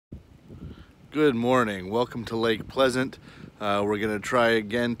Good morning. Welcome to Lake Pleasant. We're going to try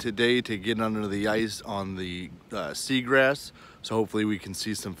again today to get under the ice on the seagrass. So hopefully we can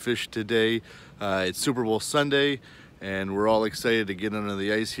see some fish today. It's Super Bowl Sunday and we're all excited to get under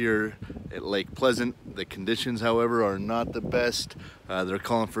the ice here at Lake Pleasant. The conditions, however, are not the best. They're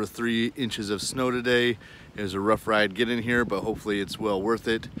calling for 3 inches of snow today. It was a rough ride getting here, but hopefully it's well worth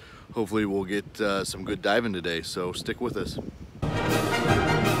it. Hopefully we'll get some good diving today, so stick with us.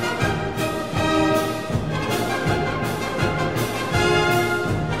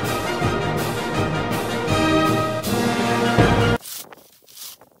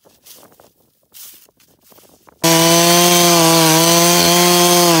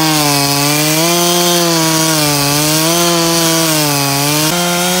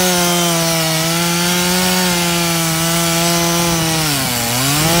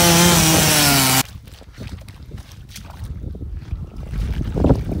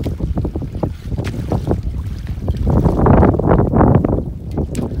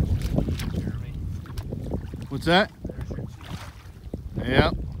 What's that?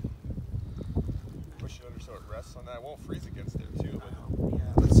 Yeah. Push it under so it rests on that. It won't freeze against there too. But... Yeah.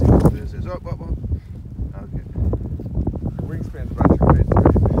 Let's see what this is. Oh. Okay. The wingspan's about your height,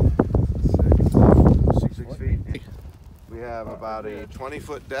 6 feet. We have about a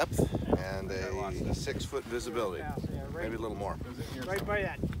 20-foot depth and a 6-foot visibility. Maybe a little more. Right by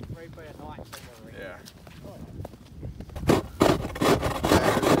that line. Yeah.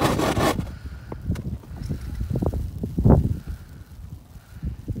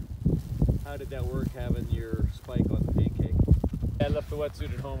 How did that work, having your spike on the pancake? I left the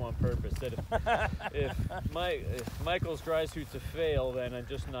wetsuit at home on purpose. That if Michael's dry suit's a fail, then I'm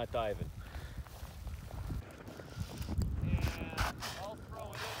just not diving. And I'll throw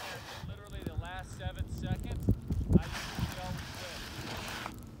it in there for literally the last 7 seconds. I usually always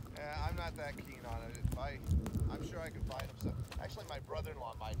win. Yeah, I'm not that keen on it. I'm sure I can find him some. Actually, my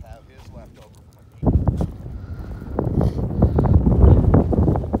brother-in-law might have his left over from my team.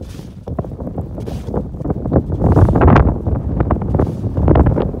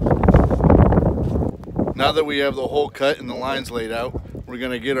 Now that we have the hole cut and the lines laid out, we're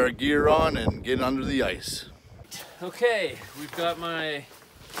going to get our gear on and get under the ice. Okay, we've got my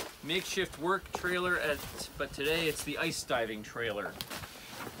makeshift work trailer, but today it's the ice diving trailer.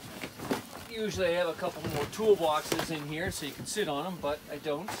 Usually I have a couple more toolboxes in here so you can sit on them, but I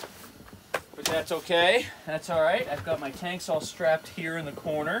don't. But that's okay, that's all right. I've got my tanks all strapped here in the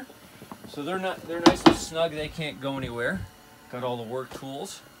corner, so they're nice and snug. They can't go anywhere. Got all the work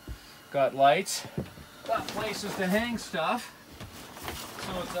tools, got lights, got places to hang stuff,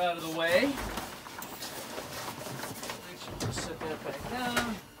 so it's out of the way. Make sure to set that back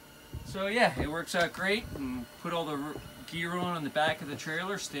down. So yeah, it works out great. And put all the gear on the back of the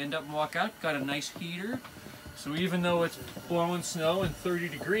trailer, stand up and walk out. Got a nice heater, so even though it's blowing snow and 30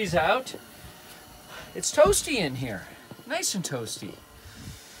 degrees out, it's toasty in here, nice and toasty.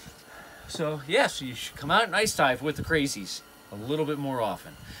 So yeah, so you should come out and ice dive with the crazies a little bit more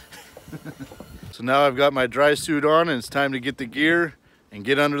often. So now I've got my dry suit on and it's time to get the gear and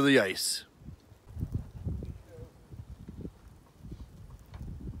get under the ice.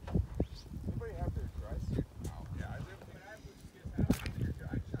 Anybody have their dry suit? Oh, yeah,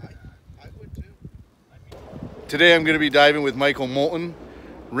 I would too. Today I'm going to be diving with Michael Moulton.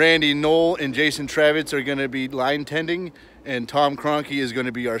 Randy Knoll and Jason Travitz are going to be line tending, and Tom Kroenke is going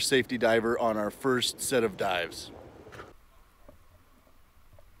to be our safety diver on our first set of dives.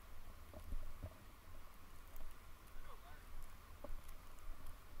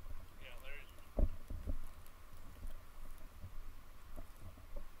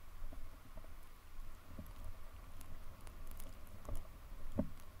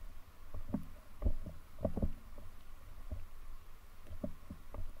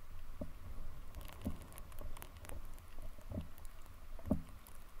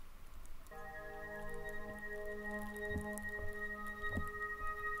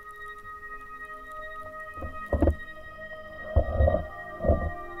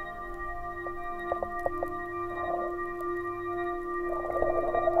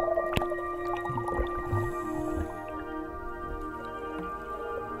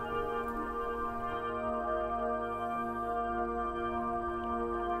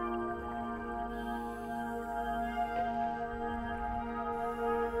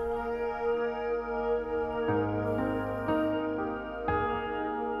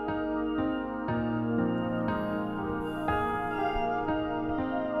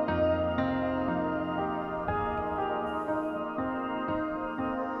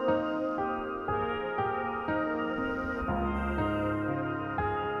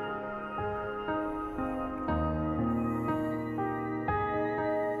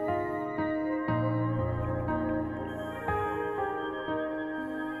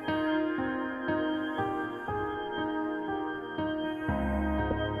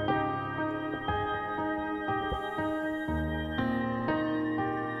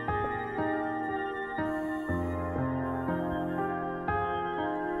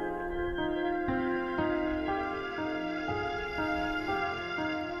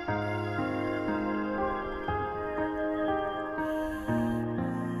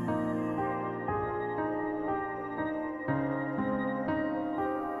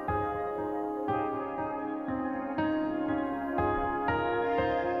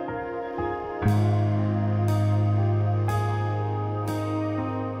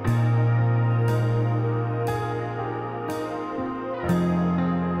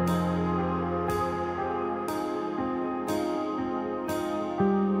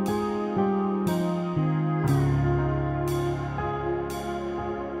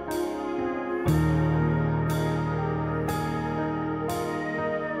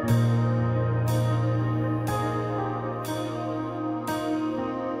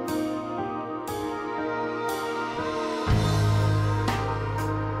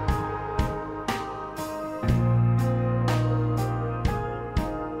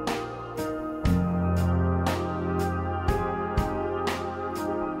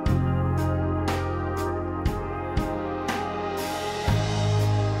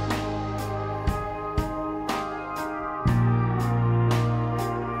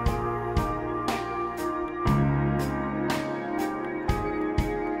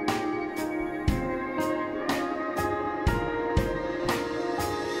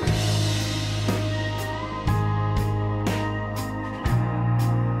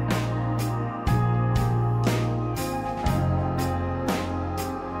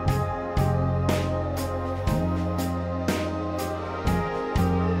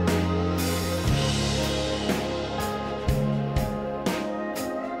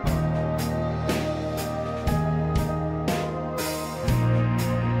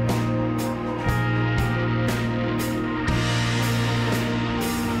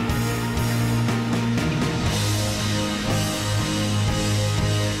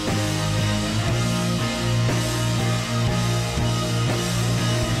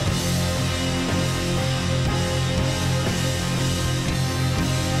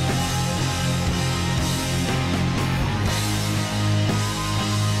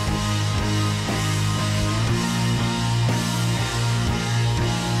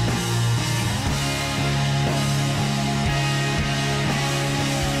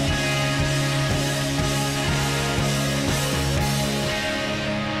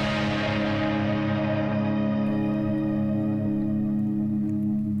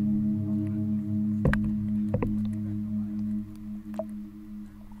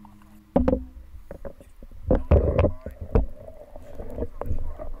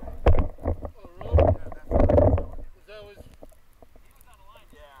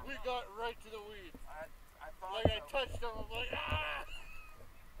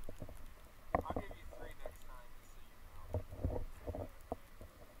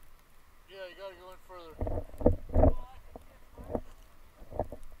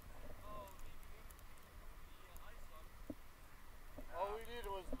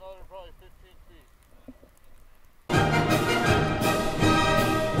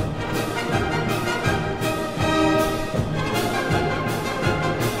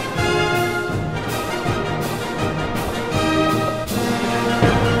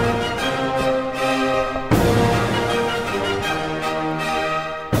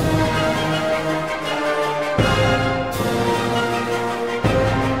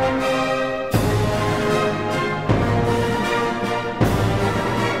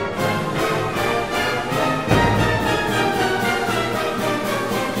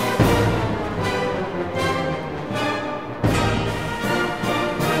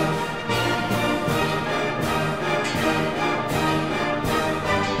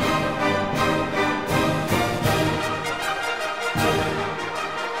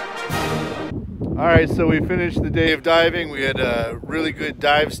 All right, so we finished the day of diving. We had really good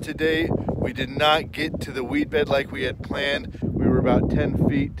dives today. We did not get to the weed bed like we had planned. We were about 10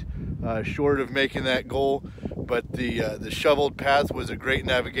 feet short of making that goal, but the shoveled path was a great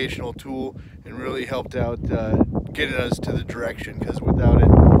navigational tool and really helped out getting us to the direction, because without it, it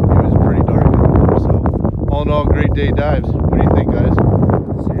was pretty dark out there. So all in all, great day dives. What do you think, guys?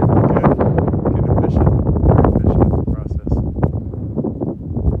 See ya.